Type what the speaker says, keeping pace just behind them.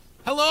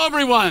Hello,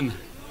 everyone.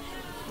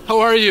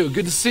 How are you?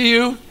 Good to see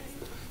you.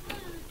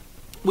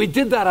 We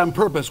did that on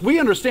purpose. We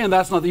understand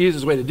that's not the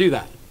easiest way to do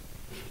that.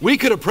 We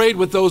could have prayed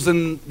with those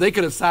and they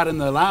could have sat in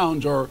the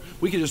lounge, or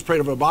we could just pray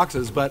over the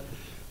boxes. But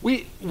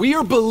we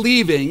are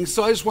believing,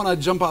 so I just want to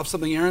jump off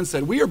something Aaron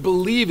said. We are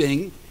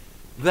believing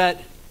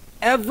that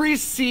every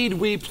seed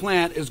we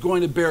plant is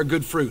going to bear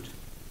good fruit.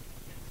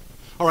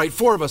 All right,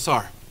 4 of us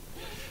are.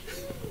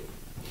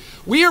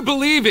 We are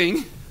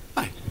believing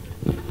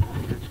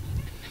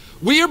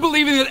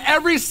that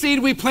every seed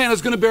we plant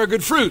is going to bear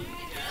good fruit.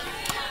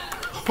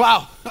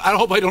 Wow, I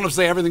hope I don't have to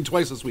say everything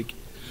twice this week.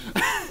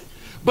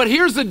 But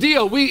here's the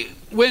deal.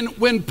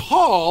 When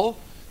Paul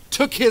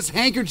took his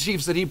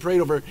handkerchiefs that he prayed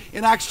over,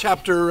 in Acts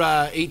chapter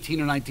 18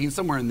 or 19,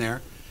 somewhere in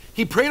there,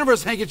 he prayed over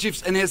his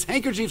handkerchiefs, and his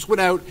handkerchiefs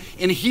went out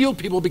and healed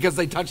people because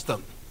they touched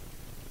them.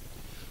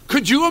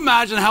 Could you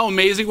imagine how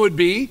amazing it would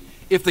be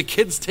if the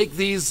kids take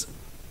these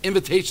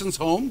invitations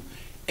home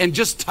and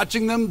just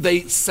touching them,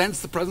 they sense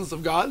the presence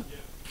of God?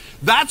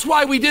 That's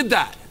why we did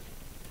that.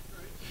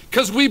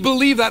 Because we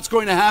believe that's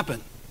going to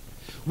happen.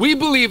 We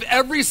believe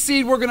every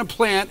seed we're going to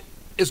plant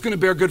is going to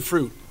bear good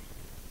fruit.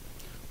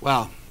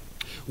 Wow.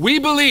 We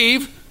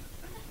believe.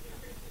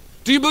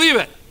 Do you believe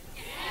it?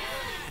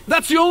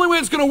 That's the only way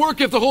it's going to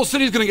work if the whole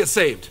city is going to get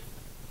saved.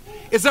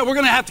 Is that we're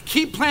going to have to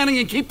keep planting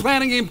and keep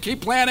planting and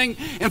keep planting,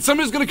 and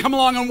somebody's going to come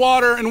along and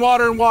water and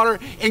water and water,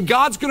 and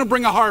God's going to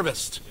bring a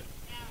harvest.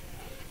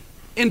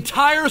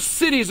 Entire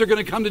cities are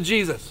going to come to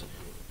Jesus.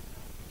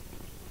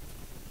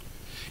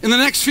 In the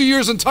next few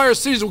years, entire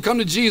cities will come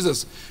to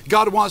Jesus.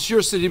 God wants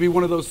your city to be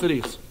one of those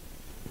cities.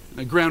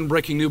 A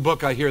groundbreaking new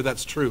book, I hear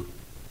that's true.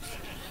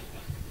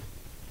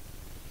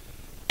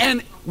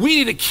 And we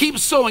need to keep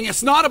sowing.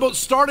 It's not about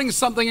starting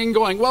something and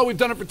going, well, we've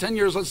done it for 10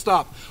 years, let's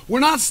stop. We're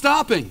not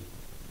stopping.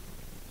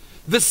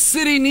 The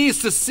city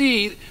needs to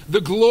see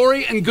the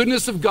glory and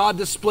goodness of God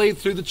displayed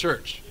through the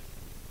church.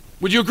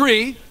 Would you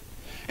agree?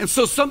 And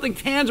so something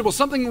tangible,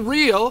 something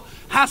real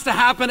has to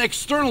happen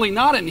externally,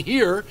 not in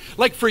here.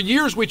 Like for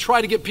years we try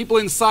to get people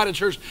inside a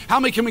church. How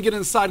many can we get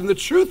inside? And the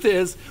truth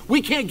is,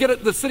 we can't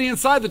get the city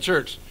inside the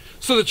church.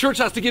 So the church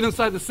has to get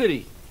inside the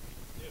city.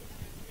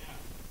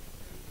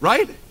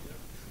 Right?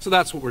 So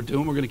that's what we're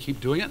doing. We're going to keep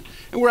doing it.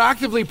 And we're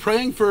actively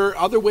praying for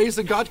other ways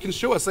that God can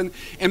show us. And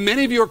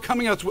many of you are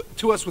coming out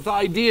to us with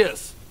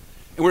ideas.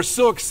 And we're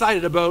so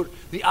excited about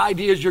the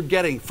ideas you're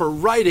getting for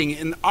writing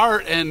and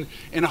art and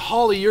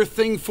Holly, your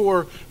thing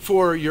for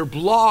your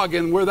blog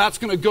and where that's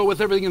going to go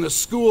with everything in the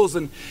schools.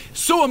 And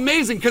so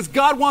amazing because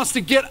God wants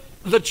to get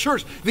the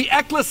church. The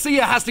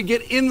ecclesia has to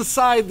get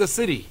inside the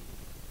city.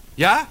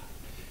 Yeah?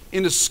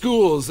 Into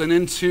schools and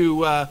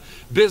into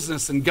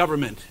business and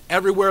government.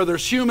 Everywhere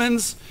there's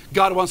humans,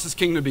 God wants his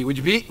kingdom to be.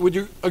 Would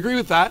you agree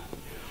with that?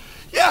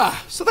 Yeah,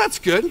 so that's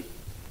good.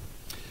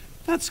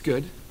 That's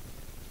good.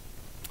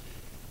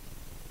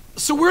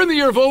 So we're in the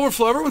year of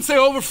overflow. Everyone say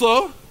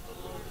overflow.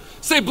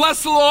 Say,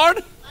 bless the Lord.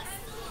 Bless the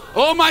Lord.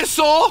 Oh, my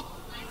soul.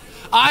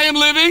 I am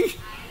living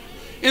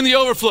in the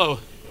overflow.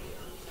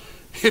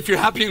 If you're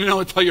happy, you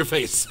know, tell your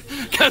face.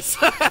 Because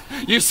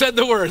you said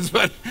the words.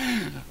 But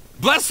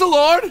bless the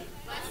Lord.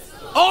 Bless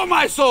the Lord. Oh,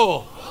 my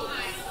soul. Oh,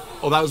 my soul.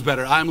 Oh, that was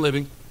better. I'm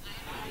living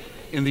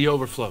in the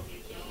overflow.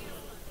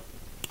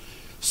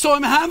 So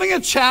I'm having a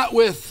chat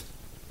with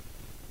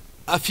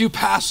a few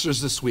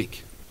pastors this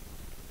week.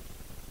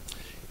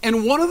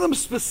 And one of them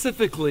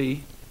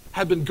specifically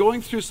had been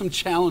going through some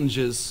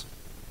challenges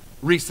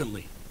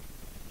recently.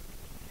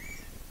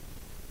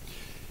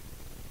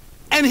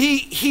 And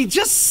he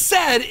just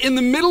said in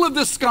the middle of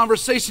this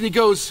conversation, he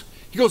goes,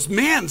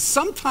 man,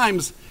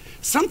 sometimes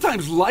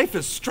life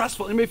is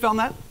stressful. Anybody found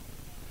that?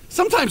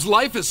 Sometimes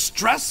life is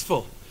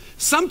stressful.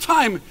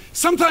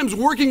 Sometimes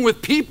working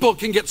with people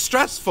can get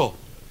stressful.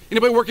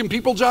 Anybody working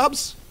people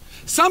jobs?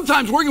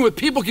 Sometimes working with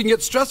people can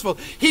get stressful.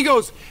 He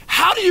goes,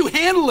 how do you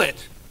handle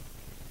it?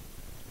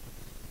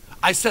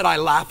 I said, I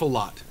laugh a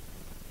lot.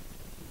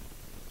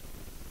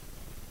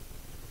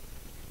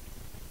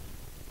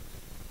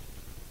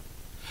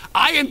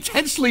 I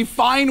intentionally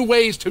find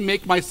ways to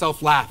make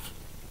myself laugh.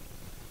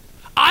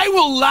 I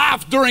will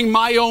laugh during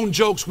my own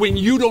jokes when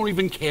you don't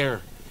even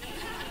care.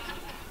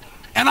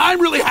 And I'm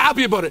really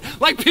happy about it.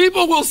 Like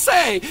people will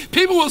say,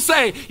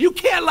 you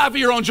can't laugh at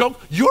your own joke.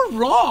 You're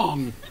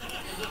wrong.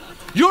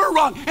 You're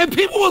wrong. And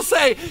people will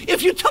say,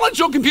 if you tell a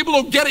joke and people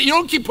don't get it, you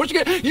don't keep pushing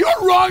it,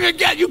 you're wrong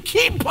again. You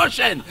keep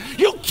pushing.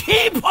 You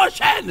keep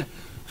pushing.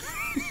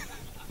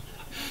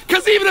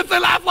 Because even if they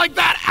laugh like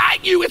that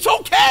at you, it's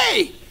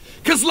okay.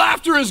 Because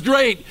laughter is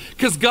great.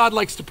 Because God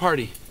likes to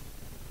party.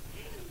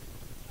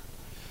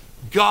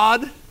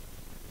 God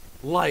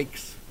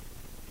likes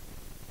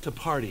to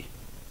party.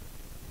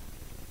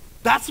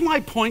 That's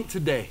my point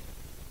today.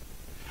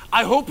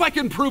 I hope I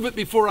can prove it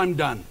before I'm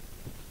done.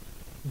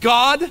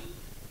 God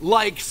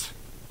likes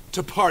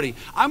to party.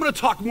 I'm going to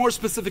talk more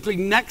specifically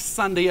next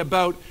Sunday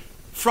about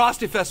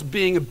Frosty Fest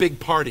being a big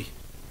party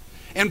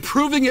and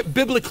proving it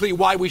biblically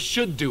why we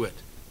should do it.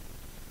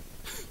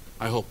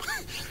 I hope.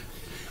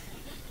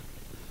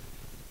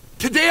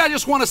 Today I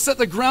just want to set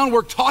the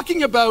groundwork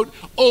talking about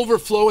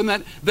overflow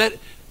and that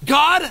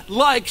God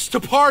likes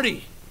to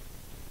party.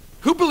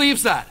 Who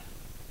believes that?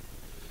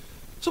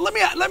 So let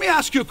me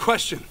ask you a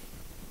question.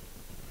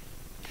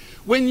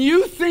 When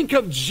you think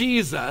of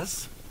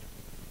Jesus,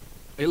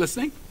 are you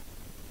listening?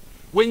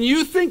 When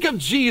you think of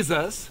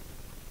Jesus,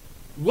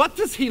 what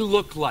does he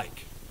look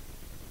like?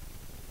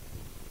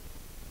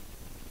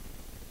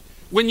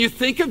 When you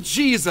think of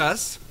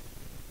Jesus,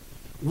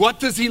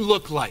 what does he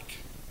look like?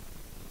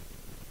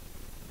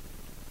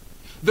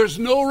 There's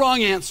no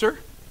wrong answer.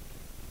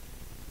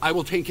 I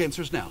will take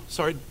answers now.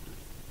 Sorry.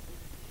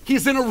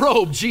 He's in a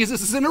robe.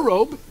 Jesus is in a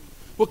robe.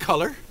 What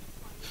color?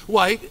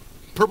 White?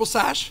 Purple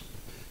sash?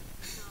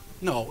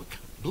 No.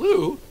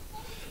 Blue?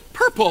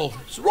 Purple.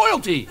 It's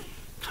royalty.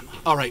 Come on.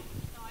 All right.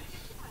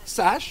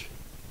 Sash?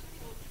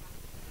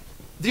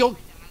 The old...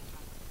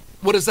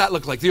 What does that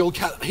look like? The old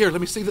cat... Here, let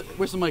me see.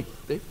 Where's the mic,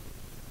 Dave?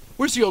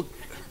 Where's the old...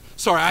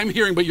 Sorry, I'm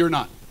hearing, but you're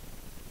not.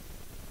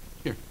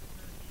 Here.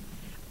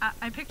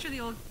 I picture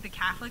the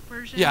Catholic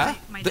version. Yeah.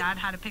 My dad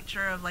had a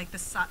picture of like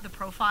the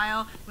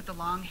profile with the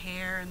long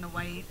hair and the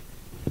white.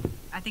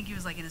 I think he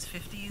was like in his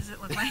 50s,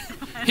 it looked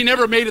like. He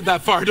never made it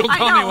that far. Don't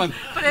tell anyone.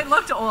 But it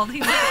looked old. He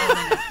looked old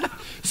in it.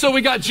 So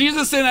we got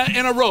Jesus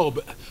in a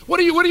robe. What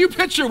do you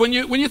picture when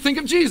you think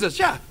of Jesus?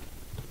 Yeah.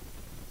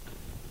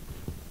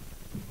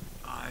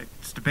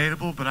 It's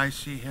debatable, but I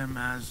see him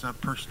as a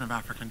person of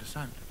African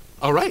descent.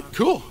 All right,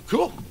 cool.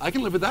 I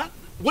can live with that.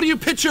 What do you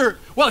picture?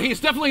 Well, he's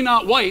definitely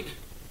not white.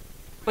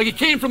 Like he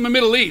came from the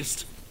Middle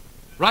East,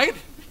 right?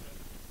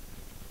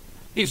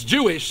 He's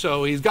Jewish,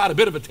 so he's got a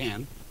bit of a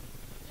tan.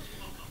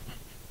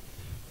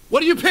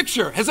 What do you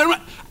picture? Has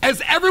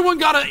everyone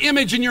got an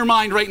image in your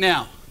mind right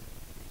now?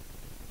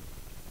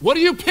 What do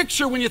you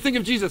picture when you think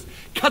of Jesus?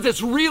 Because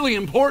it's really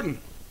important.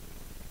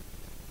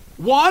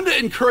 Wanda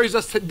encouraged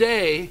us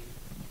today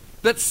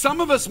that some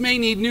of us may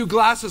need new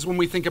glasses when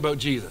we think about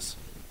Jesus.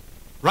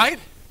 Right?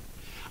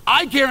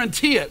 I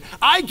guarantee it.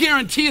 I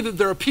guarantee that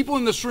there are people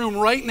in this room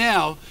right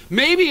now,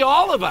 maybe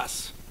all of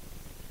us,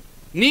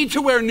 need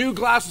to wear new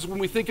glasses when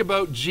we think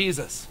about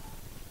Jesus.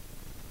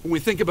 When we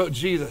think about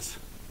Jesus.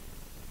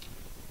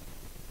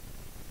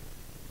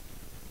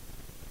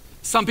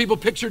 Some people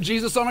picture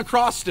Jesus on a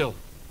cross still.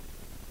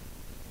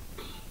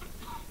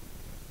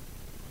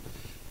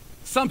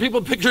 Some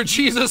people picture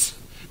Jesus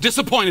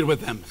disappointed with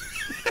them.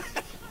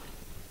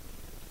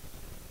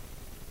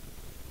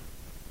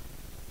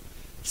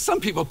 Some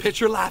people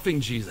picture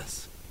laughing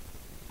Jesus.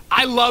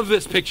 I love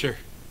this picture.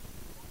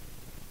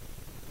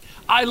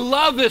 I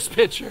love this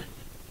picture.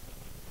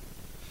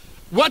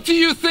 What do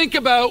you think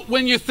about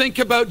when you think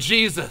about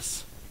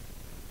Jesus?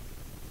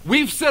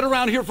 We've said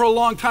around here for a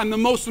long time, the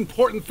most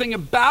important thing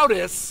about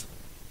us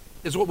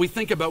is what we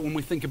think about when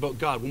we think about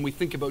God, when we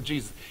think about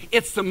Jesus.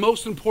 It's the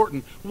most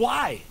important.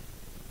 Why?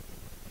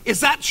 Is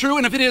that true?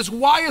 And if it is,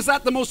 why is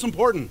that the most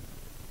important?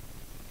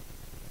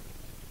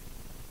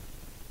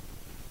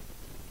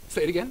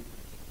 Say it again.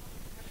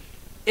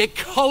 It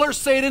colors,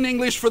 say it in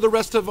English for the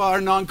rest of our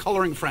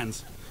non-coloring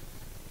friends.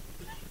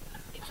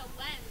 It's a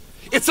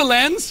lens. It's a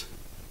lens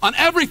on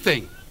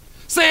everything.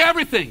 Say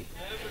everything.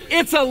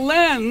 It's a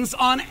lens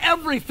on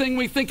everything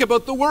we think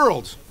about the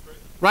world.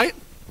 Right?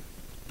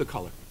 The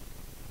color.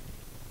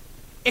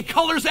 It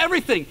colors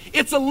everything.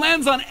 It's a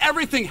lens on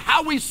everything.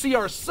 How we see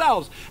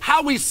ourselves,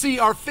 how we see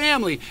our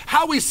family,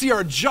 how we see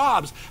our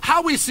jobs,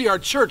 how we see our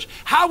church,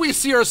 how we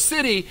see our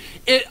city.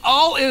 It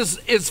all is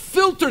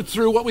filtered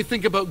through what we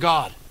think about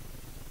God.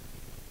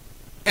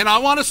 And I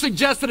want to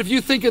suggest that if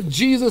you think of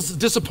Jesus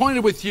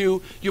disappointed with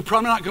you, you're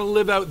probably not going to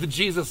live out the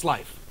Jesus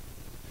life.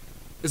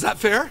 Is that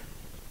fair?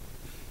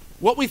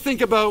 What we think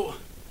about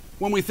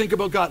when we think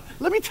about God.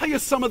 Let me tell you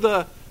some of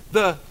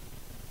the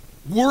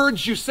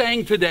words you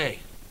sang today.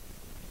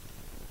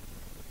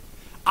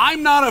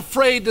 I'm not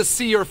afraid to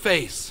see your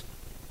face.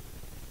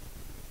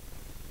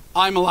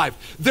 I'm alive.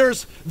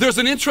 There's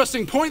an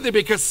interesting point there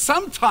because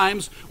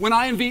sometimes when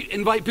I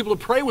invite people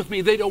to pray with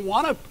me, they don't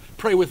want to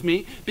pray with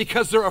me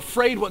because they're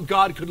afraid what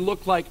God could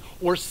look like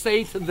or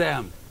say to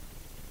them.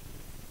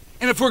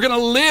 And if we're going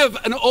to live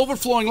an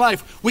overflowing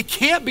life, we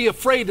can't be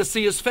afraid to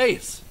see his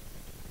face.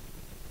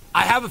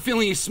 I have a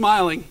feeling he's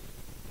smiling.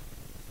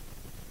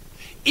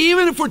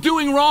 Even if we're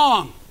doing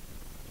wrong,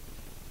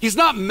 he's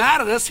not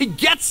mad at us, he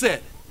gets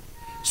it.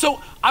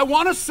 So I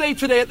want to say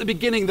today at the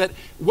beginning that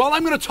while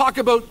I'm going to talk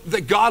about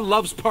that God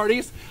loves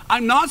parties,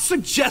 I'm not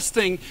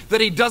suggesting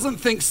that he doesn't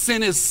think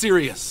sin is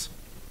serious.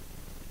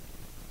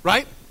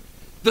 Right?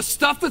 The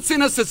stuff that's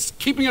in us that's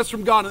keeping us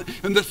from God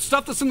and the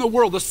stuff that's in the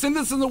world, the sin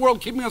that's in the world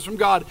keeping us from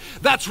God,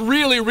 that's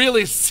really,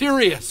 really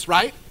serious,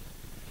 right?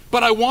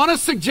 But I want to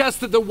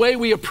suggest that the way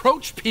we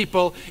approach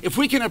people, if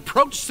we can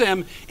approach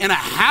them in a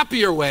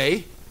happier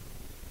way,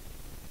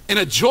 in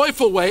a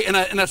joyful way, in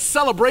a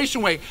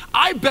celebration way,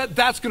 I bet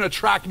that's going to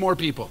attract more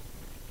people.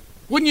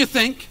 Wouldn't you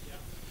think?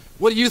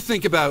 What do you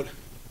think about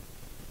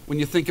when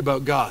you think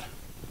about God?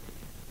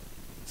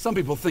 Some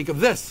people think of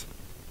this.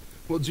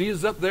 Well, Jesus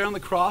is up there on the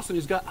cross and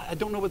he's got, I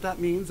don't know what that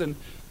means, and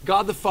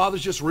God the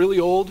Father's just really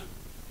old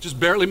just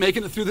barely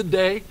making it through the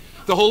day.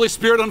 The Holy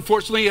Spirit,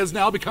 unfortunately, has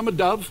now become a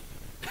dove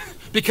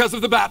because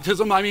of the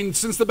baptism. I mean,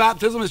 since the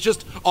baptism, it's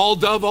just all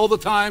dove all the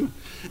time.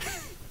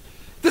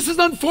 This is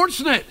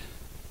unfortunate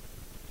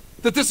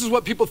that this is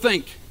what people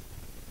think.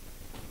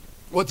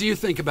 What do you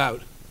think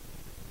about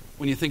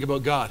when you think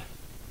about God?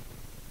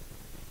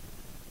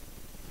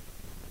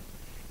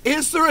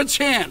 Is there a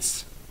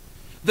chance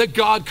that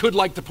God could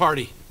like to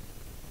party?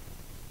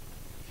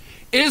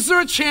 Is there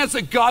a chance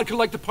that God could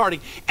like to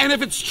party? And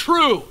if it's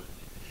true,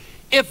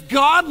 if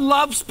God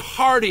loves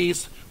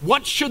parties,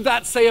 what should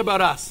that say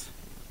about us?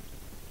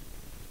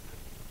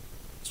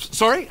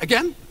 Sorry,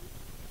 again?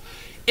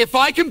 If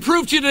I can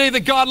prove to you today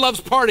that God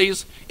loves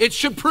parties, it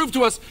should prove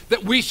to us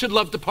that we should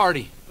love to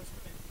party.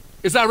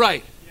 Is that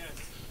right? Yes.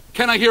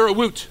 Can I hear a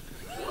woot?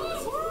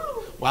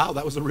 Wow,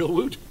 that was a real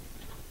woot.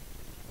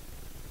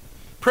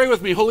 Pray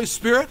with me. Holy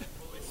Spirit,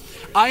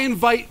 I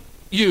invite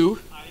you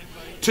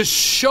to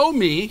show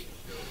me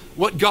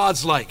what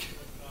God's like,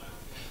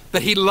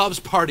 that he loves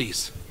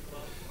parties.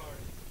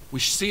 We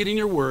see it in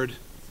your word.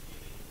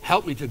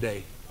 Help me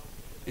today.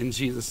 In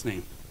Jesus'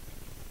 name,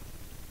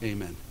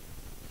 amen.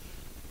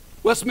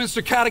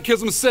 Westminster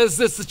Catechism says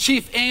this: the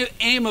chief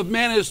aim of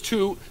man is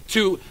to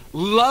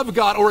love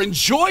God, or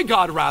enjoy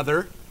God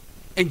rather,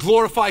 and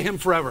glorify him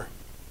forever.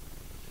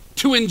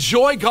 To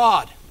enjoy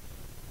God.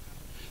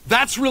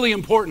 That's really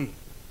important.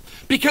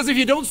 Because if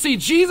you don't see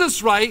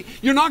Jesus right,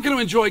 you're not going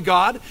to enjoy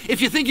God. If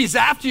you think he's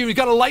after you, he's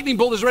got a lightning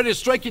bolt that's ready to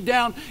strike you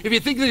down. If you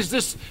think there's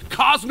this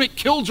cosmic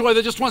killjoy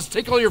that just wants to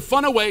take all your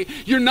fun away,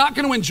 you're not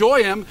going to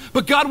enjoy him.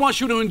 But God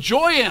wants you to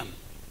enjoy him.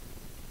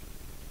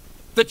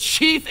 The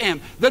chief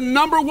aim, the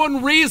number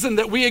one reason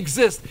that we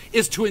exist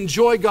is to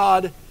enjoy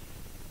God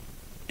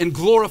and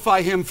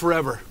glorify him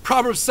forever.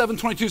 Proverbs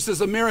 7:22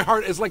 says, a merry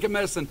heart is like a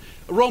medicine.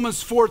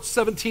 Romans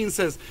 4:17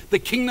 says, the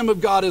kingdom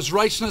of God is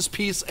righteousness,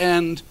 peace,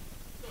 and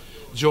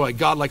joy.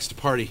 God likes to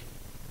party.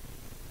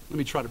 Let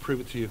me try to prove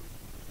it to you.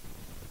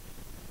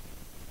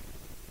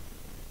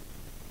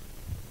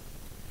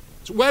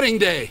 It's wedding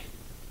day.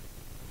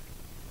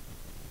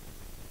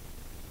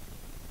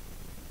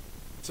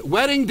 It's a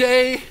wedding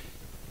day,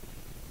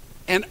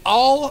 and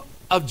all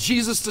of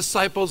Jesus'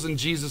 disciples and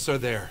Jesus are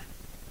there.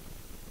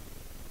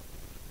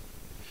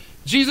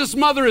 Jesus'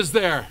 mother is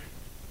there.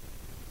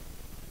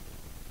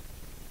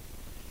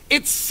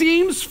 It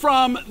seems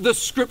from the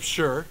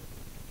scripture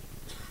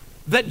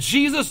that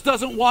Jesus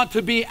doesn't want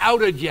to be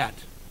outed yet.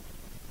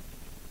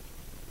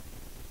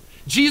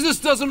 Jesus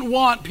doesn't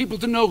want people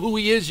to know who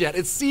he is yet.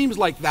 It seems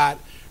like that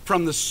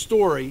from the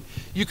story.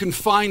 You can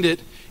find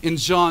it in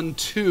John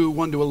 2,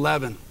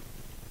 1-11.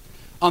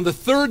 On the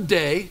third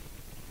day,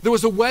 there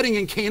was a wedding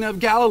in Cana of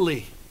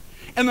Galilee,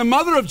 and the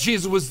mother of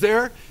Jesus was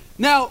there.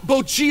 Now,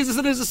 both Jesus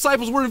and his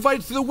disciples were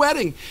invited to the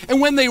wedding, and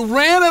when they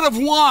ran out of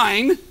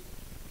wine,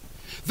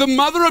 the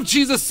mother of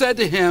Jesus said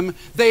to him,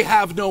 they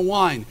have no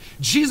wine.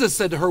 Jesus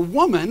said to her,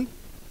 woman,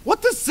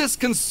 what does this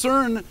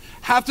concern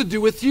have to do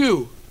with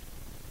you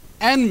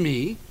and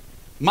me?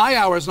 My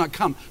hour has not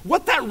come.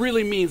 What that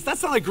really means,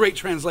 that's not a great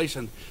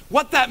translation.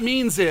 What that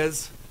means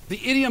is, the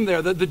idiom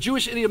there, the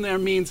Jewish idiom there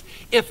means,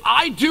 if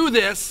I do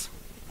this,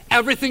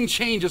 everything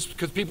changes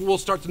because people will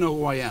start to know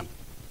who I am.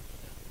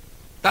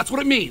 That's what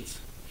it means.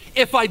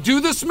 If I do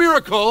this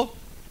miracle,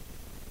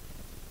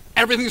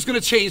 everything's going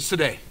to change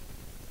today.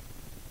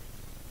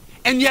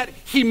 And yet,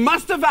 he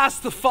must have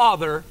asked the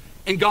Father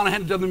and gone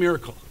ahead and done the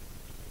miracle.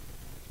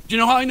 Do you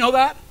know how I know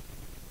that?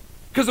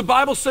 Because the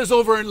Bible says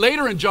over and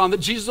later in John that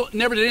Jesus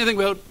never did anything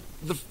without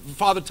the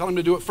Father telling him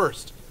to do it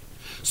first.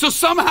 So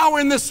somehow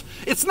in this,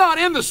 it's not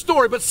in the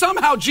story, but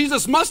somehow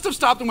Jesus must have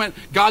stopped and went,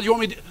 God,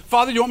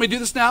 Father, you want me to do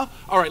this now?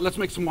 All right, let's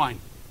make some wine.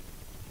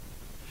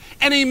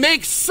 And he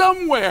makes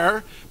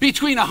somewhere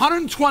between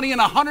 120 and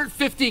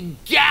 150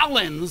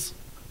 gallons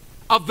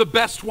of the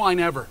best wine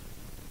ever.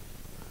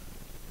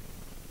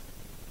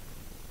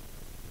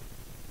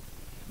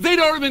 They'd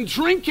already been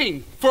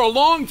drinking for a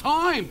long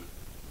time. Do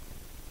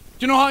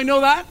you know how I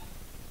know that?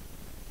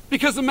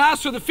 Because the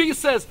master of the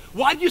feast says,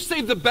 why do you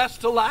save the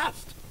best to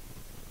last?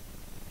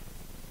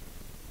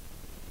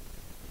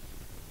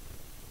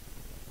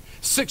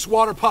 6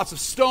 water pots of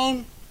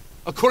stone,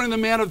 according to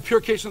the manner of the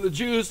purification of the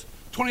Jews,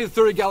 20 to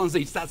 30 gallons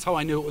each. That's how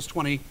I knew it was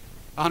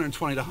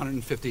 120 to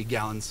 150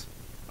 gallons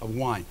of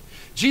wine.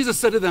 Jesus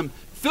said to them,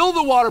 fill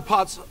the water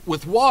pots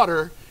with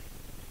water,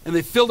 and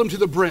they filled them to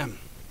the brim.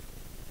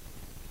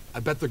 I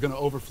bet they're going to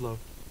overflow.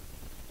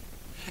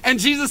 And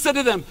Jesus said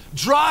to them,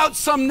 draw out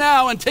some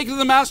now and take it to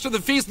the master of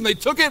the feast. And they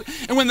took it.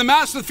 And when the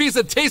master of the feast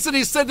had tasted,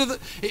 he said to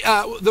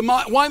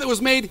the wine that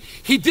was made,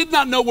 he did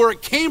not know where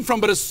it came from,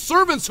 but his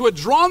servants who had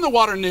drawn the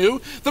water knew.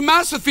 The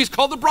master of the feast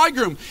called the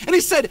bridegroom. And he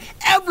said,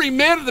 every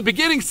man at the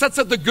beginning sets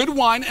out the good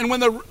wine. And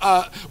when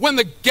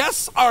the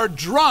guests are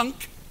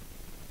drunk,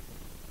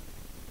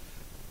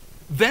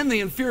 then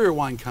the inferior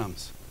wine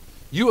comes.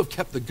 You have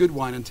kept the good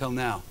wine until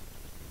now.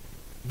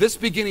 This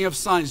beginning of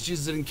signs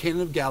Jesus did in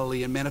Cana of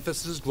Galilee and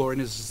manifested his glory, and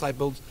his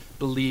disciples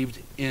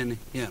believed in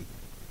him.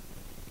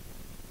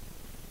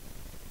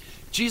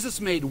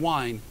 Jesus made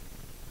wine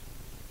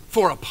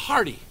for a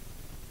party.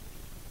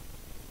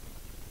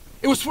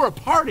 It was for a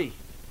party.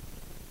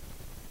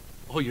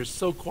 Oh, you're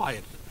so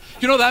quiet.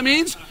 You know what that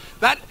means?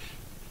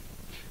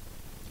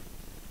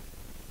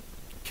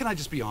 Can I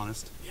just be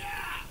honest? Yeah.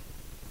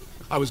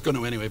 I was going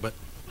to anyway, but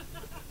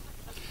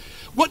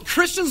what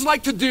Christians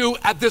like to do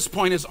at this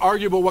point is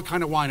argue about what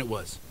kind of wine it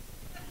was.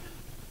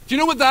 Do you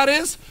know what that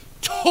is?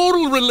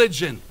 Total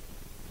religion.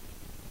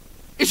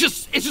 It's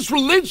just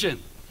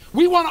religion.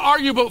 We want to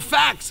argue about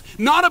facts,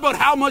 not about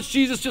how much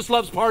Jesus just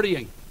loves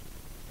partying.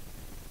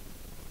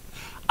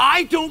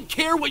 I don't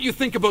care what you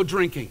think about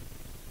drinking.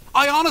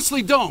 I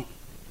honestly don't.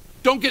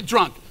 Don't get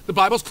drunk. The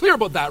Bible's clear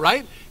about that,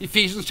 right?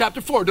 Ephesians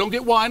chapter 4. Don't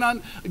get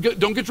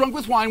drunk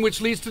with wine,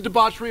 which leads to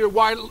debauchery or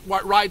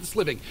riotous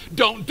living.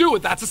 Don't do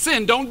it. That's a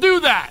sin. Don't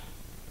do that.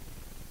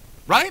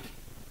 Right?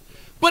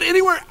 But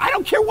anywhere, I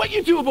don't care what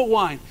you do about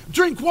wine.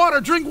 Drink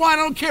water, drink wine,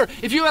 I don't care.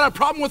 If you had a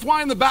problem with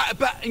wine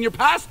in your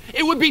past,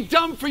 it would be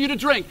dumb for you to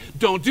drink.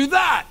 Don't do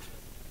that.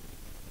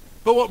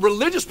 But what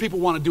religious people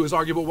want to do is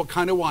argue about what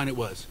kind of wine it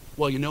was.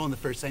 Well, you know, in the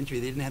first century,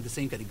 they didn't have the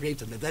same kind of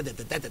grapes.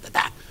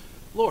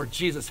 Lord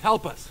Jesus,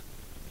 help us.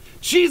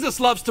 Jesus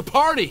loves to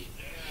party.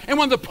 And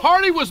when the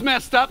party was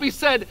messed up, he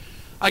said,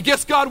 I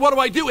guess, God, what do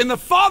I do? And the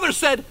Father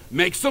said,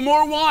 make some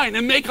more wine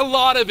and make a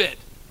lot of it.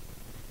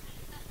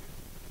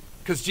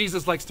 Because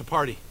Jesus likes to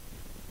party.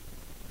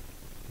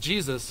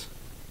 Jesus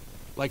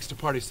likes to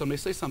party. Somebody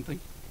say something.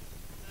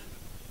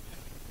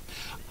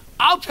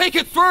 I'll take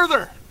it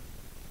further.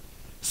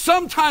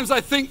 Sometimes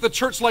I think the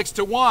church likes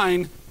to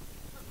whine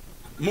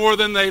more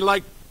than they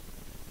like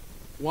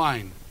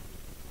wine.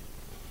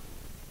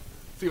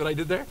 See what I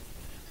did there?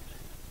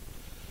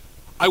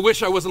 I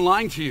wish I wasn't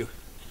lying to you.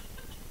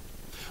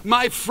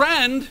 My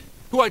friend,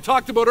 who I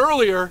talked about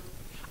earlier,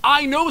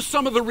 I know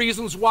some of the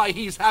reasons why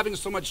he's having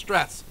so much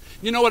stress.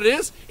 You know what it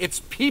is? It's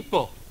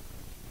people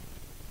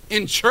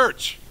in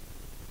church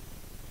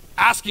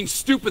asking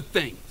stupid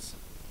things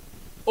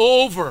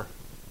over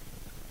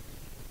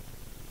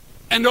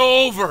and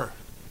over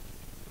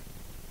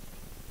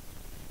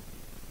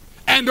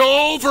and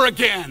over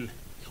again.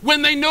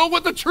 When they know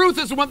what the truth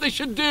is and what they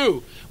should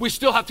do, we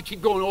still have to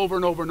keep going over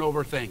and over and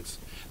over things.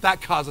 That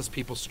causes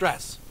people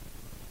stress.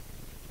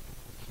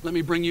 Let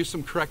me bring you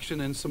some correction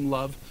and some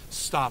love.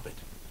 Stop it.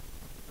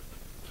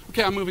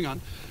 Okay, I'm moving on.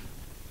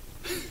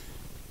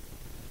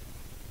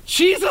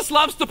 Jesus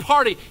loves to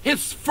party.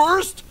 His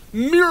first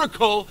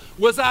miracle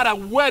was at a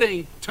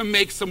wedding to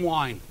make some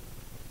wine.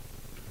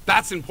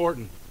 That's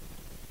important.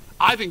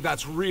 I think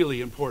that's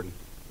really important.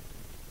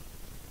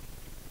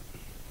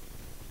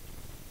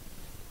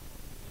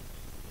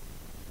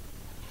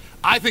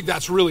 I think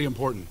that's really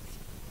important.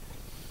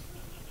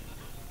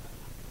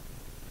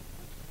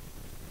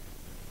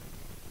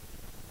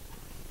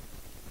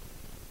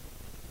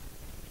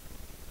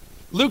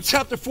 Luke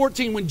chapter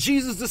 14, when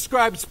Jesus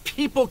describes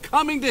people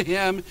coming to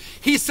him,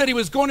 he said he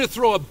was going to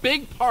throw a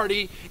big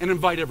party and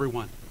invite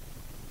everyone.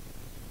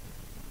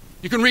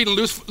 You can read in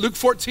Luke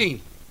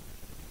 14.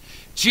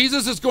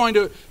 Jesus is going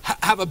to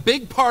have a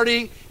big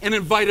party and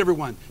invite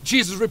everyone.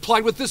 Jesus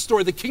replied with this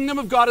story. The kingdom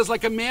of God is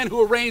like a man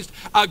who arranged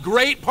a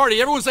great party.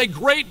 Everyone say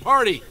great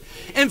party.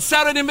 And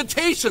sent out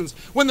invitations.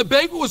 When the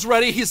banquet was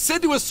ready, he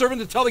said to his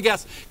servant to tell the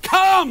guests,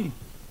 come,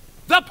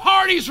 the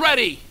party's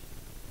ready.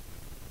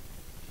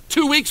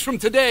 2 weeks from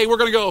today, we're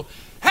going to go,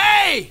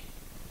 hey,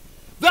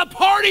 the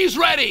party's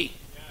ready.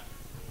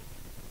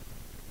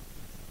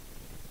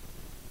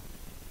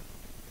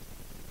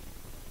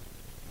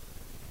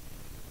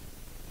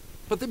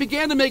 But they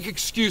began to make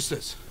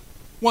excuses.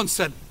 One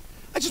said,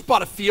 I just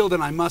bought a field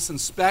and I must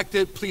inspect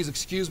it. Please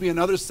excuse me.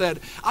 Another said,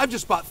 I've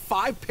just bought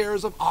 5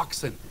 pairs of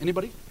oxen.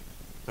 Anybody?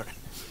 Sorry.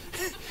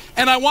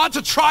 And I want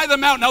to try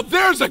them out. Now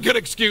there's a good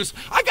excuse.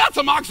 I got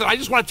some oxen. I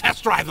just want to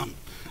test drive them.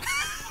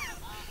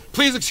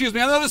 Please excuse me.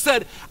 Another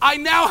said, I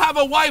now have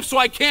a wife, so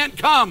I can't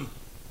come.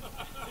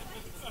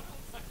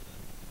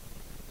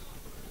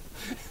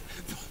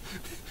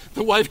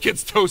 The wife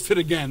gets toasted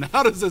again.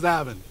 How does this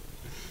happen?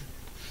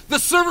 The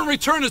servant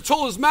returned and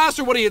told his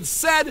master what he had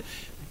said.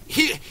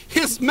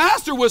 His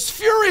master was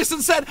furious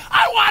and said,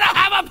 I want to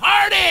have a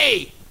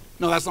party.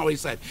 No, that's not what he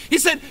said. He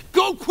said,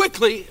 go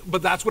quickly,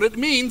 but that's what it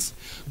means.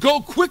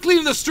 Go quickly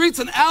to the streets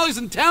and alleys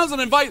and towns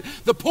and invite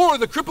the poor,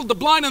 the crippled, the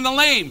blind, and the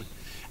lame.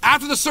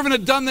 After the servant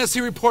had done this,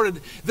 he reported,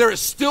 there is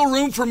still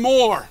room for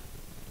more.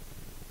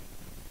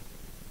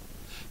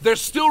 There's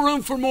still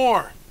room for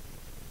more.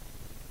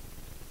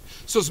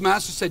 So his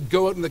master said,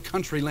 go out in the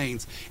country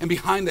lanes and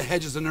behind the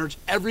hedges and urge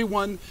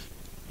everyone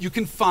you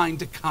can find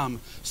to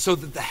come so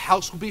that the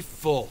house will be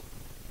full.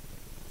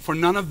 For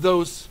none of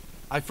those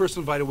I first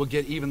invited will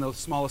get even the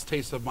smallest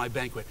taste of my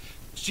banquet.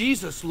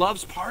 Jesus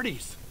loves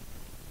parties.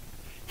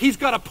 He's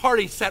got a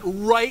party set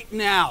right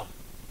now.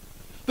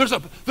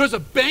 There's a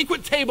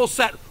banquet table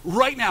set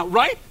right now,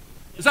 right?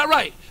 Is that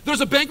right?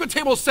 There's a banquet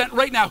table set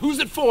right now. Who's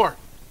it for?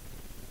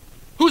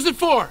 Who's it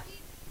for?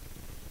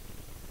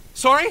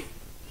 Sorry?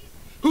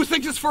 Who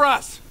thinks it's for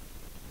us?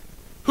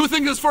 Who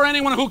thinks it's for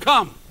anyone who'll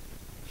come?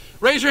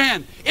 Raise your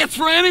hand. It's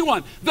for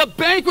anyone. The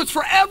banquet's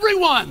for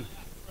everyone.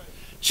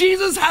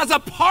 Jesus has a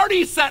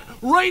party set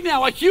right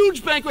now, a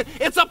huge banquet.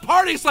 It's a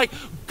party. It's like,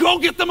 go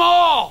get them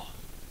all.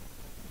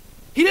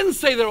 He didn't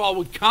say they all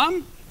would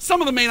come.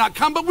 Some of them may not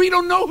come, but we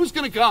don't know who's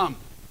going to come.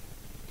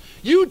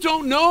 You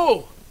don't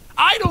know.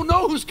 I don't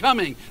know who's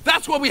coming.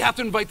 That's why we have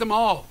to invite them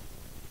all.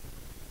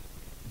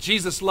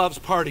 Jesus loves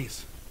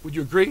parties. Would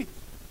you agree?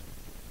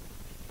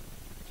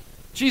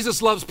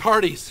 Jesus loves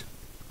parties.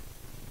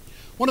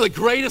 One of the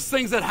greatest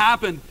things that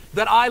happened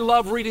that I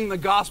love reading the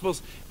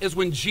Gospels is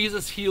when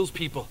Jesus heals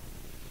people.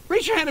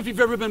 Raise your hand if you've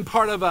ever been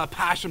part of a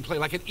passion play,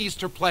 like an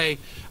Easter play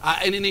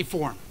in any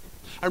form.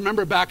 I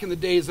remember back in the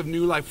days of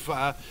New Life,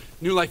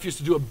 New Life used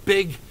to do a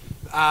big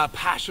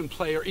passion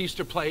play or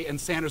Easter play in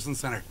Sanderson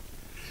Center.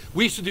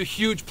 We used to do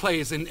huge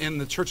plays in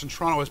the church in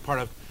Toronto I was part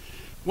of.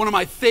 One of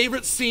my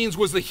favorite scenes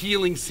was the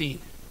healing scene.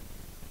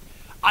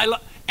 I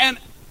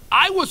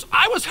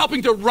was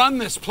helping to run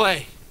this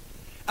play.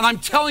 And I'm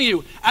telling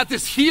you, at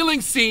this healing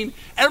scene,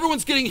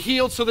 everyone's getting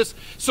healed.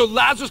 So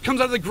Lazarus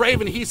comes out of the grave,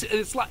 and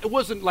it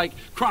wasn't like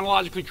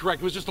chronologically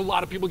correct. It was just a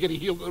lot of people getting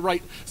healed at the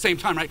right same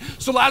time, right?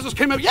 So Lazarus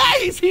came up, yeah,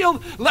 he's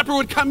healed. Leper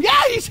would come,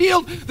 yeah, he's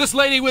healed. This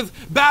lady with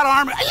bad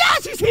arm,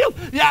 yes, he's healed.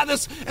 Yeah,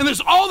 and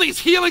there's all these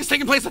healings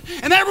taking place,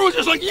 and everyone's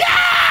just like,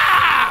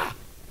 yeah!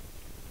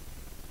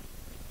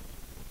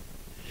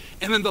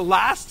 And then the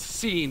last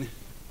scene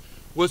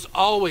was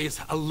always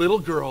a little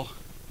girl.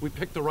 We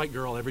picked the right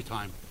girl every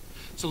time.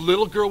 It's a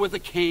little girl with a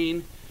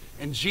cane,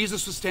 and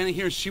Jesus was standing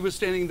here, and she was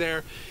standing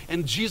there,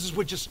 and Jesus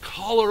would just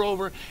call her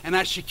over, and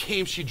as she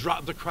came, she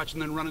dropped the crutch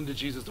and then run into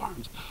Jesus'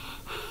 arms.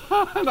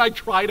 And I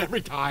cried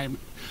every time.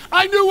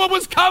 I knew what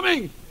was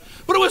coming,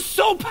 but it was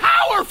so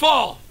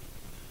powerful.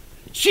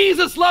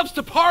 Jesus loves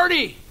to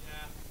party.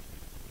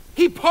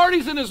 He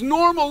parties in his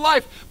normal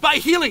life by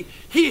healing.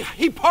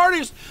 He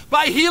parties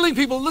by healing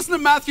people. Listen to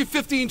Matthew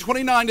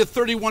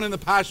 15:29-31 in the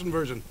Passion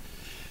Version.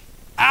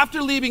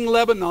 After leaving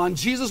Lebanon,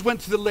 Jesus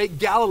went to the Lake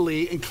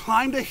Galilee and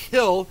climbed a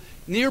hill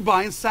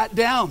nearby and sat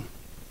down.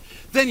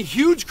 Then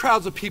huge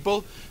crowds of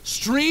people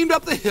streamed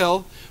up the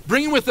hill,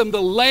 bringing with them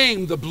the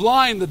lame, the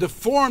blind, the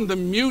deformed, the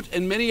mute,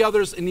 and many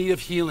others in need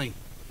of healing.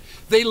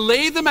 They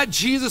laid them at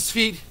Jesus'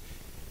 feet,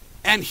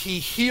 and he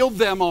healed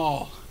them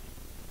all.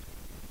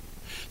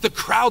 The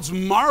crowds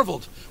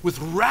marveled with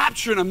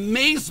rapture and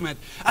amazement,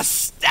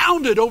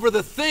 astounded over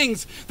the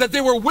things that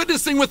they were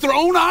witnessing with their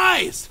own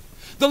eyes.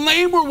 The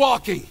lame were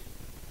walking.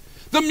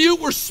 The mute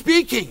were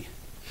speaking.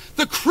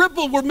 The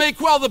crippled were made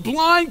well. The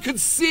blind could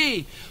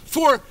see.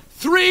 For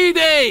 3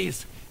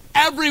 days,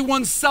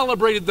 everyone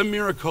celebrated the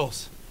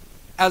miracles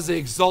as they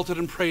exalted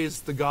and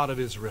praised the God of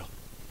Israel.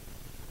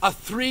 A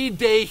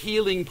 3-day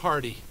healing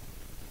party.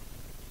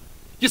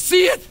 You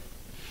see it?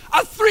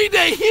 A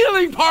 3-day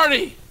healing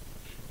party.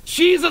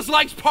 Jesus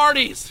likes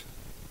parties.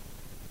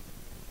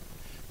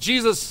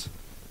 Jesus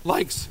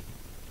likes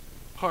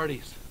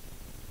parties.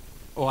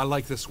 Oh, I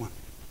like this one.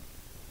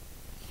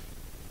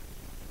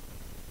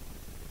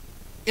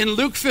 In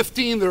Luke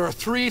 15, there are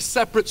 3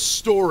 separate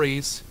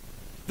stories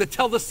that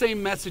tell the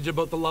same message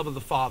about the love of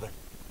the Father.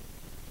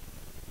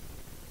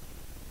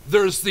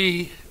 There's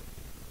the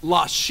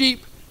lost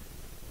sheep,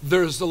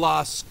 there's the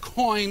lost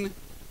coin,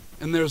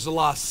 and there's the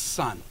lost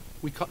son.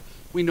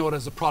 We know it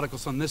as the prodigal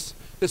son. This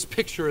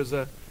picture is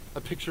a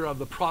picture of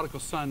the prodigal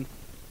son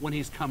when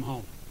he's come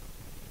home.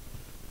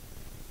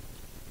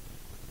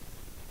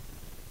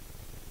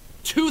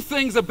 2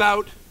 things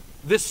about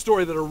this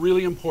story that are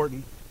really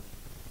important.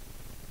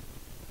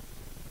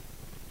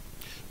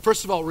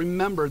 First of all,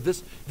 remember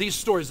these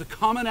stories, the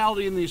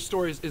commonality in these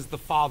stories is the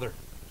Father.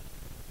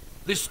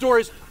 These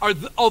stories are,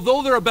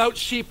 although they're about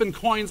sheep and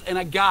coins and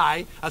a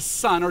guy, a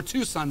son, or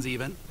 2 sons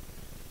even,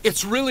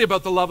 it's really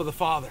about the love of the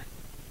Father.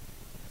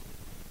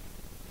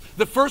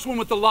 The first one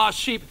with the lost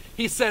sheep,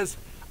 he says,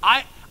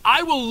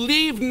 I will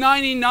leave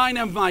 99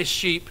 of my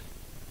sheep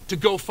to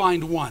go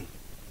find one.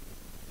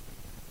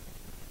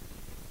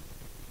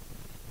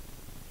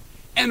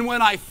 And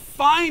when I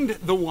find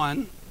the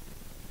one,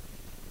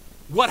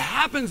 what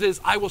happens is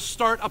I will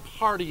start a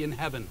party in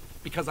heaven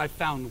because I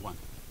found one.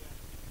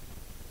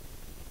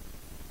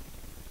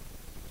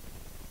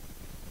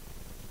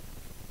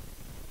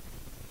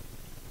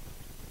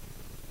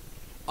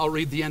 I'll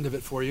read the end of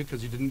it for you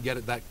because you didn't get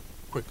it that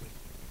quickly.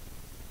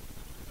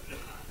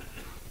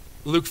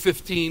 Luke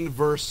 15,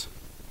 verse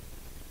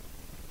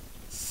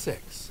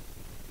 6.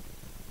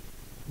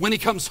 When he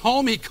comes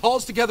home, he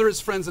calls together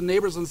his friends and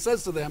neighbors and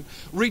says to them,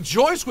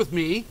 rejoice with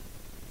me,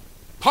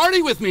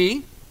 party with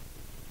me.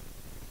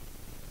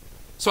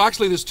 So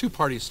actually there's 2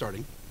 parties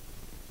starting.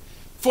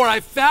 For I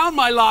found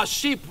my lost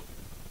sheep.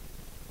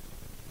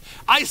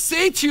 I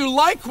say to you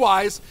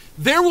likewise,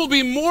 there will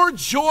be more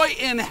joy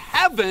in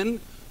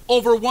heaven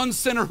over one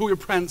sinner who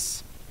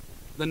repents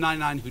than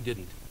 99 who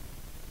didn't.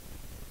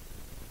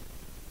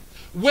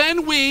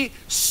 When we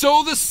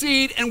sow the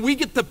seed and we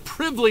get the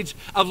privilege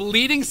of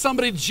leading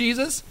somebody to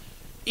Jesus,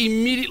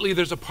 immediately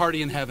there's a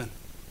party in heaven.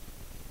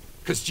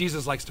 Because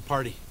Jesus likes to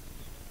party.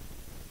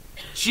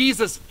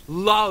 Jesus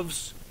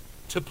loves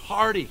to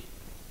party.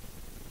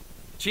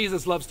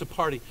 Jesus loves to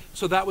party.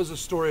 So that was the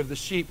story of the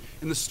sheep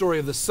and the story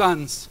of the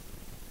sons.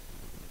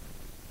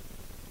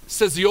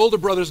 says the older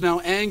brother's now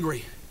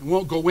angry and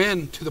won't go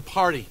in to the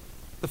party.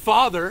 The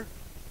father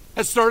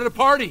has started a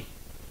party.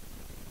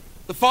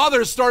 The father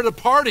has started a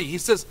party. He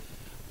says,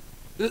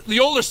 the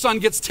older son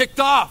gets ticked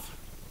off.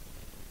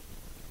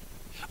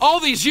 All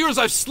these years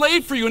I've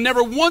slaved for you and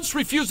never once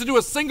refused to do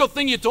a single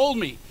thing you told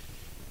me.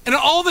 And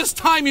in all this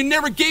time you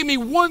never gave me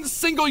one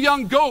single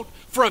young goat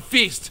for a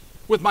feast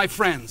with my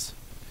friends.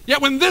 Yet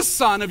when this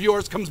son of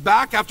yours comes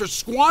back after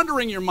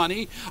squandering your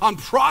money on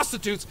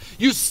prostitutes,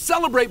 you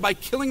celebrate by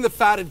killing the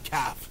fatted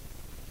calf.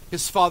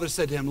 His father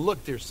said to him,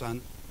 look, dear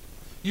son,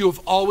 you have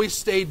always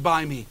stayed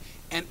by me,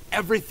 and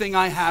everything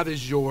I have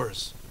is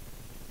yours.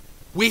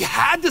 We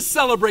had to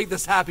celebrate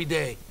this happy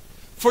day,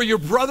 for your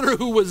brother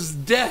who was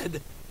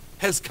dead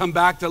has come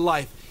back to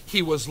life.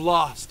 He was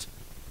lost,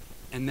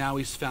 and now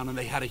he's found, and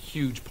they had a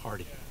huge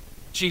party.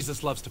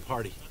 Jesus loves to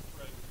party.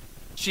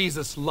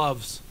 Jesus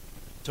loves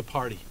to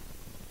party.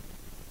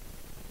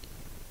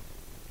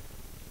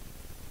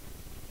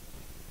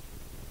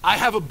 I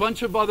have a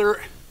bunch of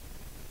other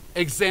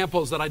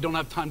examples that I don't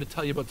have time to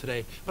tell you about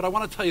today, but I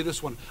want to tell you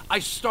this one. I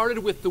started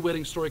with the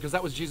wedding story because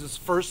that was Jesus'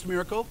 first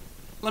miracle.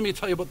 Let me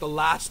tell you about the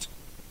last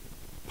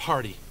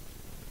party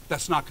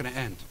that's not going to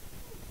end.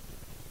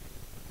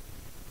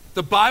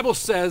 The Bible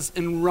says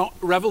in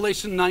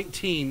Revelation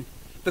 19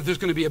 that there's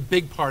going to be a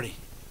big party.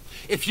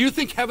 If you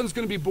think heaven's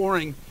going to be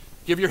boring,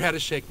 give your head a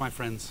shake, my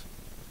friends.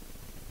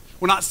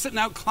 We're not sitting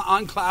out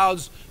on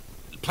clouds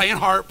playing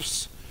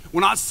harps. We're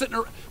not sitting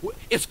around.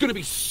 It's going to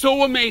be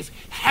so amazing.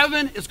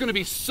 Heaven is going to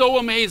be so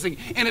amazing.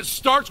 And it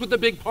starts with the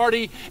big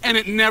party and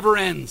it never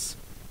ends.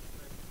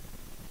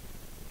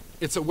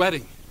 It's a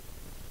wedding.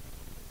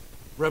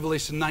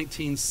 Revelation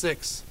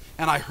 19:6.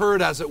 And I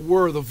heard, as it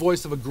were, the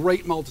voice of a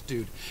great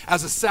multitude,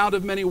 as the sound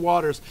of many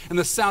waters, and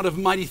the sound of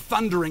mighty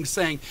thundering,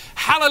 saying,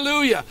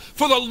 Hallelujah,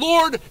 for the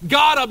Lord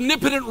God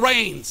omnipotent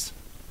reigns.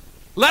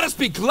 Let us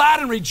be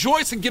glad and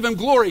rejoice and give him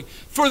glory,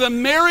 for the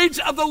marriage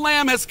of the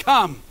Lamb has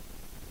come,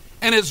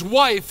 and his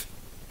wife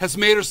has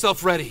made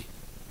herself ready.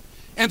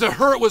 And to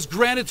her it was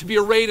granted to be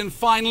arrayed in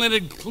fine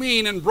linen,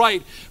 clean and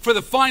bright, for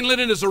the fine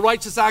linen is the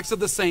righteous acts of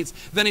the saints.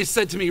 Then he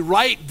said to me,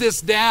 write this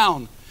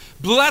down.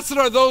 Blessed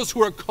are those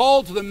who are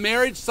called to the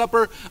marriage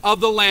supper of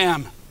the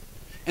Lamb.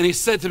 And he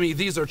said to me,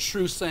 these are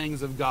true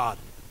sayings of God.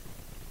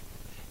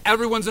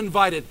 Everyone's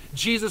invited.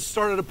 Jesus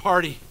started a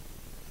party.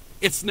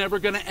 It's never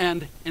going to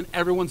end, and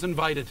everyone's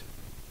invited.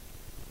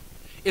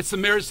 It's the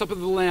marriage supper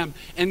of the Lamb,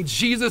 and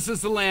Jesus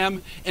is the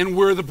Lamb, and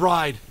we're the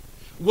bride.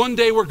 One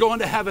day we're going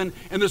to heaven,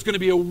 and there's going to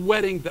be a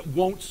wedding that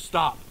won't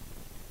stop.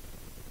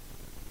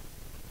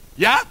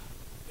 Yeah?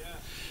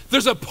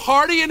 There's a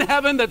party in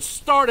heaven that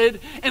started,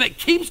 and it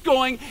keeps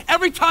going.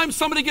 Every time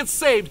somebody gets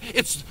saved,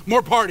 it's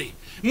more party.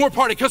 More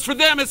party. Because for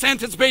them, it's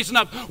anticipation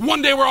of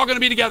one day we're all going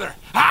to be together.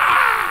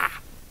 Ah!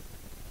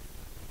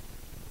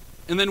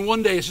 And then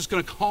one day it's just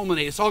going to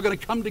culminate. It's all going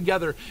to come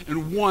together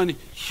in one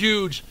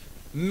huge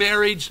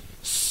marriage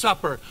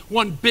supper.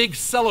 One big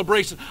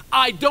celebration.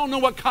 I don't know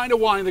what kind of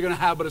wine they're going to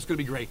have, but it's going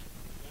to be great.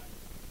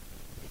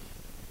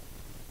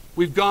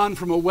 We've gone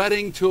from a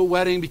wedding to a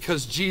wedding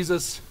because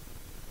Jesus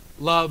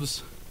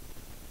loves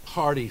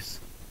parties.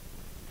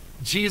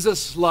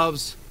 Jesus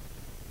loves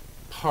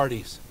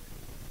parties.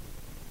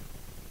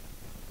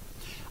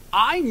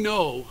 I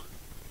know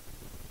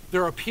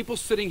there are people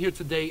sitting here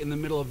today in the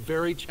middle of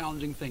very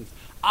challenging things.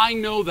 I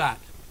know that.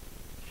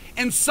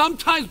 And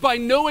sometimes by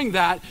knowing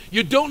that,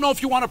 you don't know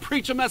if you want to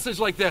preach a message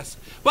like this.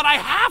 But I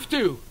have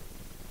to.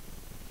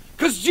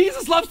 Because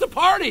Jesus loves to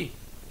party.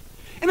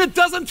 And it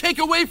doesn't take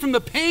away from the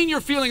pain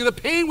you're feeling, the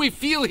pain we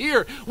feel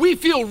here. We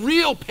feel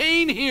real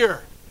pain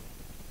here.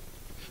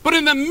 But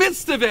in the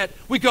midst of it,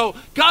 we go,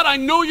 God, I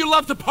know you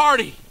love to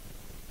party.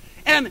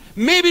 And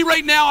maybe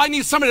right now I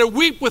need somebody to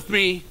weep with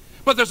me,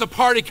 but there's a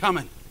party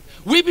coming.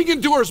 Weeping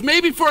endures,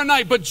 maybe for a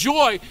night, but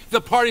joy,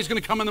 the party's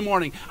going to come in the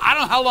morning. I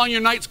don't know how long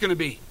your night's going to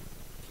be.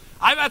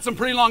 I've had some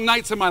pretty long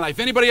nights in my life.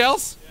 Anybody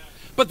else? Yeah.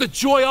 But the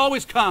joy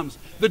always comes.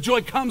 The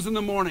joy comes in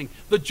the morning.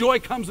 The joy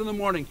comes in the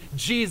morning.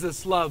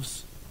 Jesus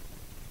loves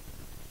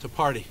to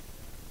party.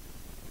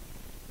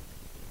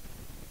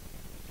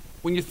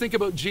 When you think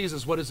about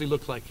Jesus, what does he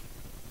look like?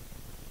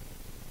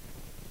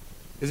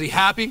 Is he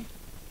happy?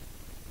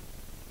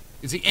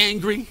 Is he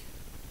angry?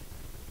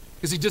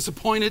 Is he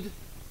disappointed?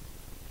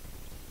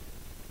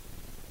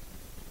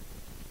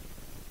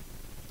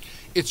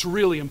 It's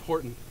really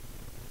important.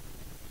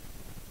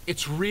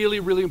 It's really,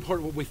 really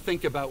important what we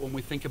think about when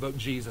we think about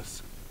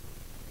Jesus.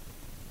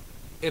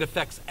 It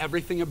affects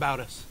everything about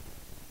us.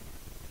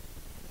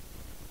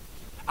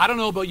 I don't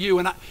know about you,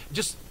 and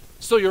just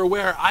so you're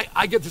aware,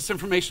 I get this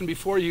information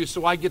before you,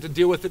 so I get to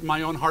deal with it in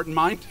my own heart and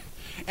mind.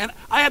 And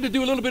I had to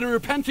do a little bit of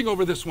repenting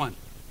over this one.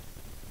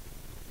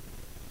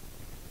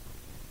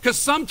 Because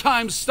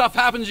sometimes stuff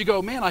happens, you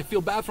go, man, I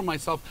feel bad for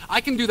myself.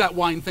 I can do that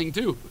wine thing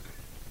too.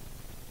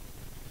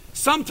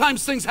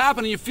 Sometimes things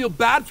happen and you feel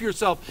bad for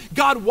yourself.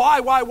 God,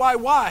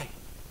 why?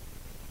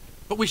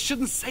 But we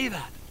shouldn't say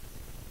that.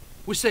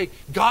 We say,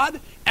 God,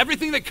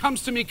 everything that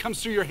comes to me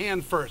comes through your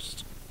hand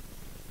first.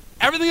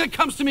 Everything that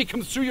comes to me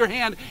comes through your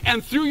hand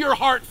and through your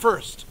heart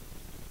first.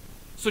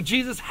 So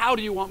Jesus, how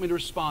do you want me to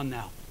respond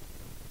now?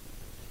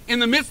 In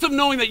the midst of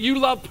knowing that you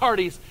love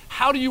parties,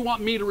 how do you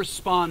want me to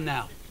respond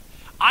now?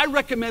 I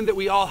recommend that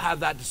we all have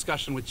that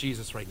discussion with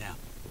Jesus right now.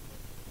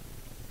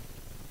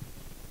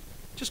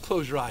 Just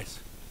close your eyes.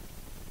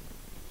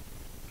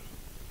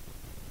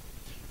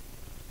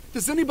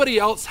 Does anybody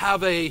else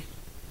have a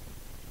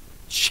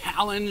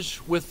challenge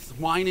with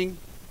whining?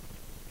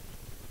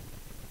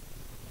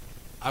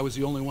 I was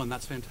the only one.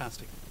 That's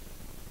fantastic.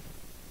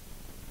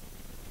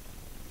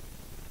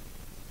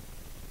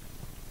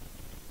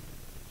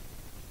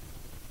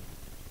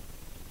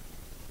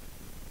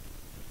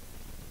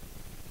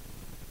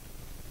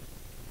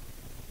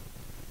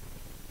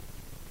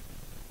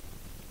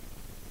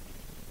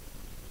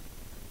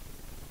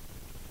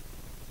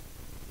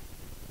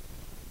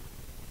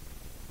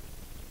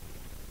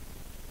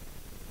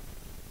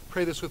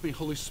 Pray this with me.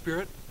 Holy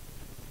Spirit,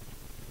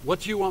 what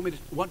do you want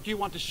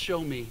to show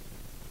me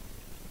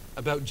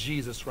about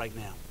Jesus right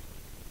now?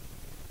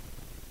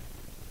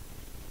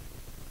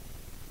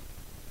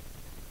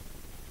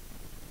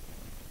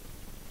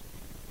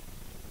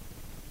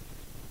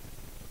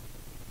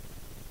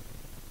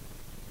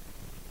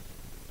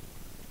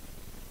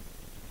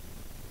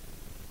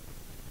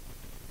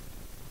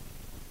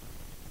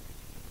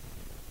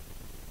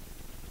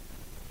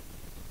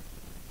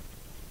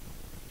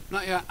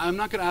 I'm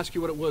not going to ask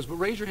you what it was, but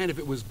raise your hand if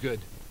it was good.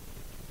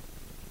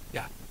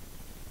 Yeah.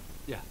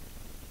 Yeah.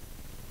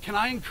 Can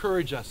I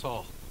encourage us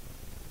all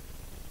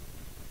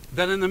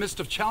that in the midst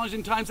of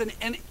challenging times,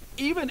 and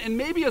even, and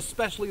maybe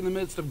especially in the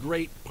midst of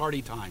great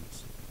party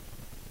times,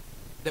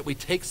 that we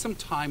take some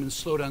time and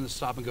slow down and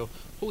stop and go,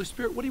 Holy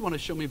Spirit, what do you want to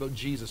show me about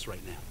Jesus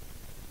right now?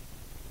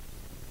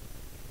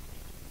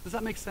 Does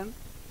that make sense?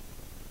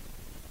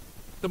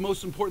 The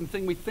most important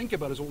thing we think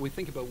about is what we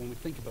think about when we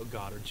think about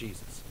God or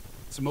Jesus.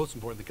 It's the most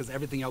important because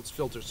everything else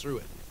filters through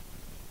it.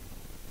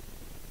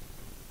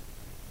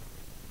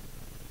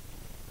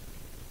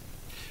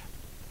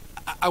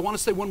 I want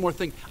to say one more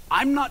thing.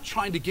 I'm not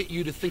trying to get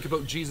you to think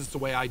about Jesus the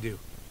way I do.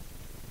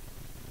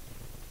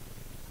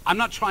 I'm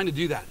not trying to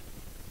do that.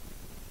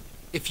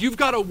 If you've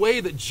got a way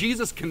that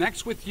Jesus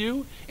connects with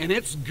you and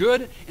it's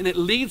good and it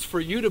leads for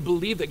you to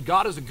believe that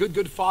God is a good,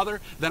 good Father,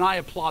 then I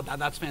applaud that.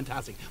 That's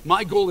fantastic.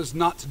 My goal is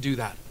not to do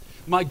that.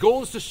 My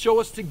goal is to show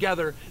us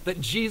together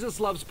that Jesus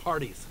loves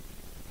parties.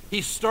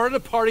 He started a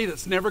party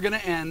that's never going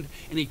to end,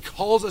 and he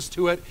calls us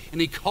to it,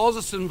 and he calls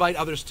us to invite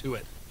others to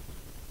it.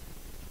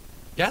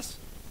 Yes?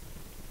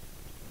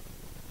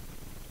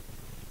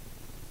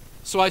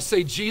 So I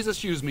say,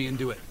 Jesus, use me and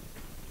do it.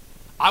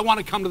 I want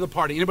to come to the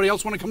party. Anybody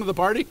else want to come to the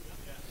party?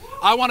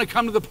 I want to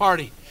come to the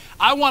party.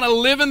 I want to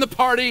live in the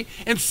party,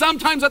 and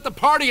sometimes at the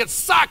party it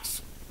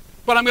sucks,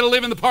 but I'm going to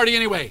live in the party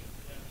anyway.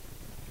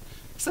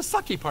 It's a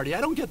sucky party.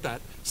 I don't get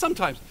that.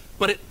 Sometimes.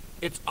 But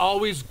it's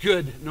always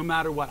good no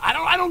matter what.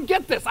 I don't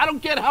get this. I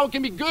don't get how it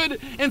can be good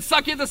and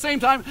sucky at the same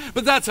time,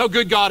 but that's how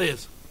good God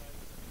is.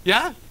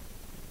 Yeah?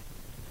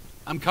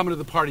 I'm coming to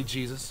the party,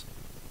 Jesus.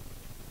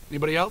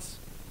 Anybody else?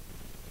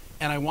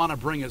 And I want to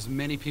bring as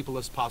many people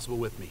as possible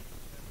with me.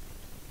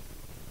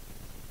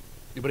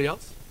 Anybody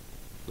else?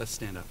 Let's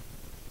stand up.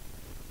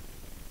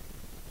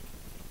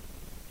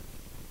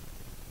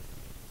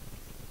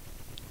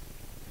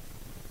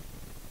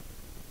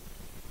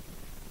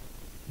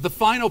 The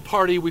final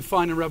party we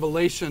find in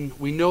Revelation,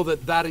 we know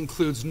that that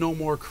includes no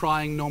more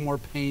crying, no more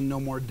pain, no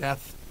more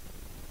death,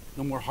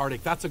 no more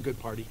heartache. That's a good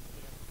party.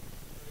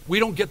 We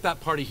don't get that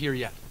party here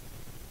yet.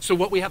 So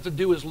what we have to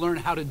do is learn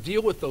how to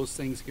deal with those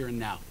things here and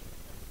now.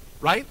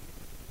 Right?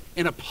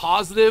 In a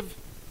positive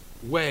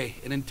way,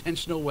 an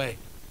intentional way.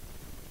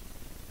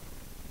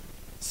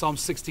 Psalm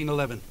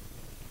 16:11.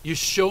 You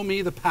show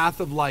me the path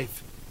of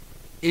life.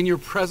 In your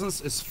presence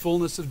is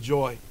fullness of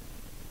joy.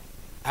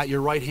 At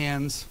your right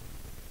hands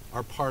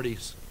are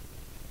parties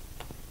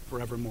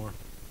forevermore.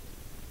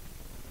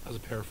 That was a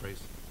paraphrase.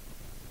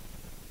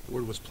 The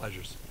word was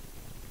pleasures.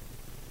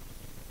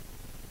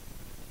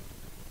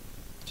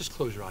 Just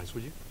close your eyes,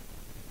 would you?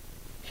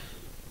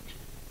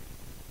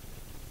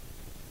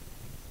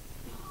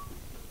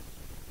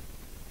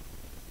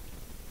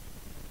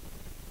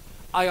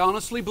 I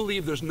honestly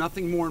believe there's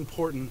nothing more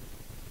important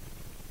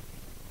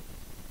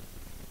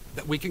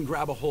that we can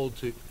grab a hold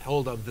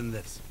of than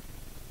this.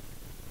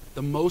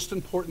 The most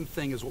important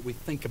thing is what we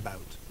think about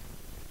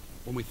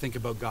when we think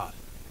about God.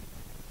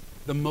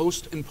 The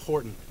most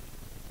important.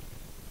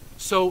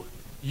 So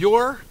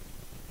your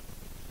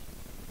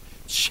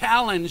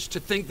challenge to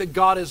think that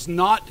God is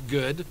not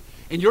good,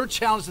 and your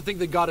challenge to think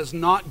that God is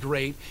not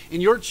great,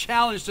 and your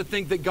challenge to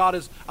think that God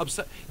is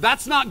upset,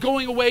 that's not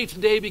going away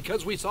today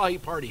because we saw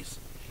 8 parties.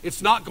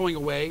 It's not going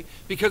away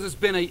because it's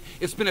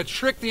been a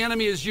trick the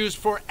enemy has used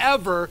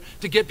forever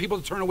to get people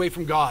to turn away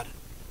from God.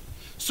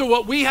 So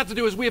what we have to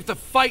do is we have to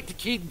fight to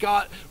keep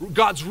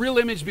God's real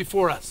image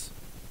before us.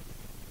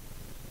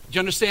 Do you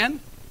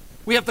understand?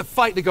 We have to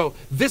fight to go,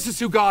 this is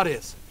who God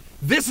is.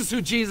 This is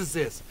who Jesus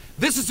is.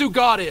 This is who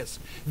God is.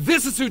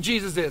 This is who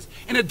Jesus is.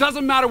 And it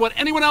doesn't matter what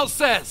anyone else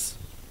says.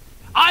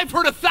 I've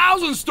heard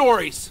 1,000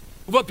 stories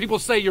of what people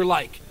say you're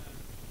like.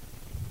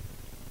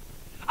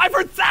 I've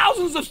heard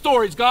thousands of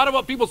stories, God, of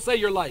what people say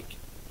you're like.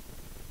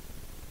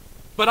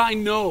 But I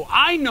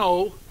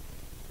know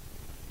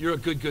you're a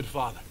good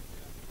Father.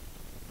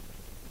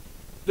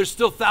 There's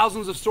still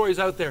thousands of stories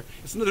out there.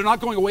 They're not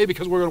going away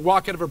because we're going to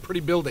walk out of a pretty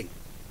building.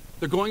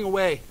 They're going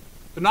away.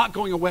 They're not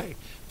going away.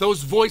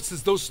 Those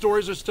voices, those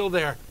stories are still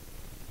there.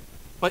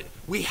 But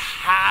we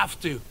have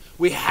to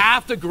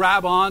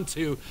grab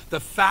onto the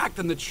fact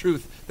and the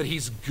truth that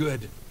he's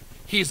good.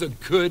 He's a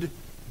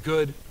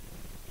good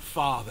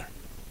Father.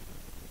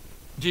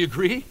 Do you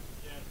agree?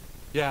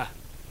 Yeah.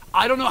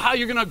 I don't know how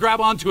you're going to grab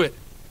onto it.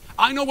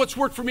 I know what's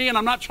worked for me, and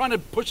I'm not trying to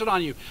push it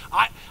on you.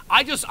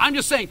 I'm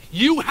just saying,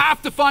 you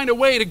have to find a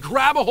way to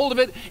grab a hold of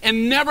it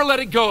and never let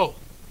it go.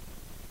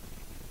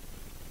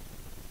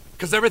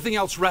 Because everything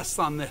else rests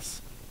on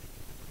this.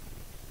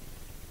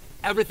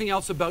 Everything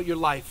else about your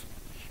life,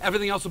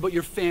 everything else about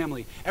your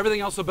family,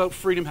 everything else about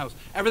Freedom House,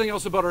 everything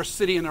else about our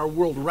city and our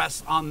world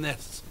rests on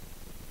this.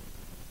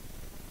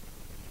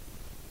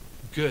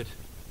 Good.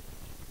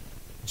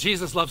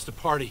 Jesus loves to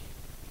party.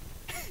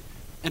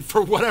 And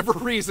for whatever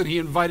reason, he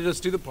invited us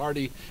to the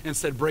party and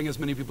said, bring as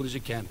many people as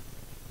you can.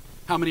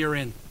 How many are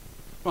in?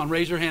 Come on,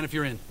 raise your hand if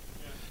you're in.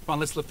 Come on,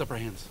 let's lift up our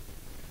hands.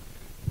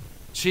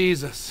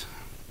 Jesus.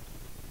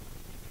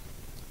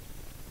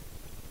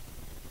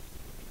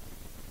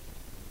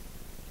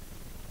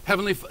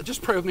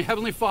 Just pray with me.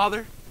 Heavenly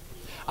Father,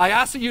 I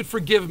ask that you'd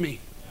forgive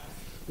me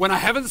when I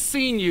haven't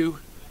seen you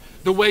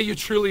the way you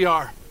truly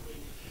are.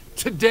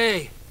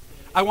 Today,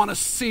 I want to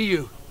see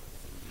you.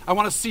 I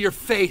want to see your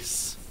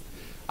face.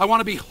 I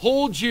want to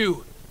behold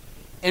you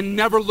and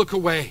never look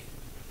away.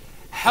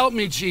 Help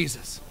me,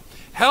 Jesus.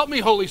 Help me,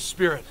 Holy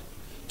Spirit,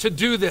 to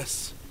do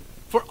this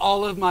for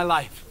all of my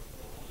life.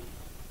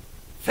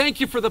 Thank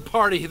you for the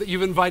party that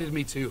you've invited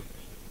me to.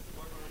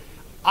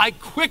 I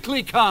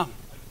quickly come.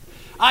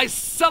 I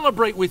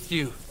celebrate with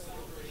you.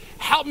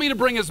 Help me to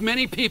bring as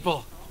many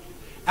people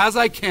as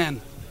I can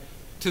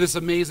to this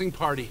amazing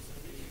party.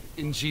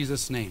 In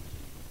Jesus' name,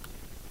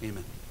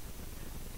 amen.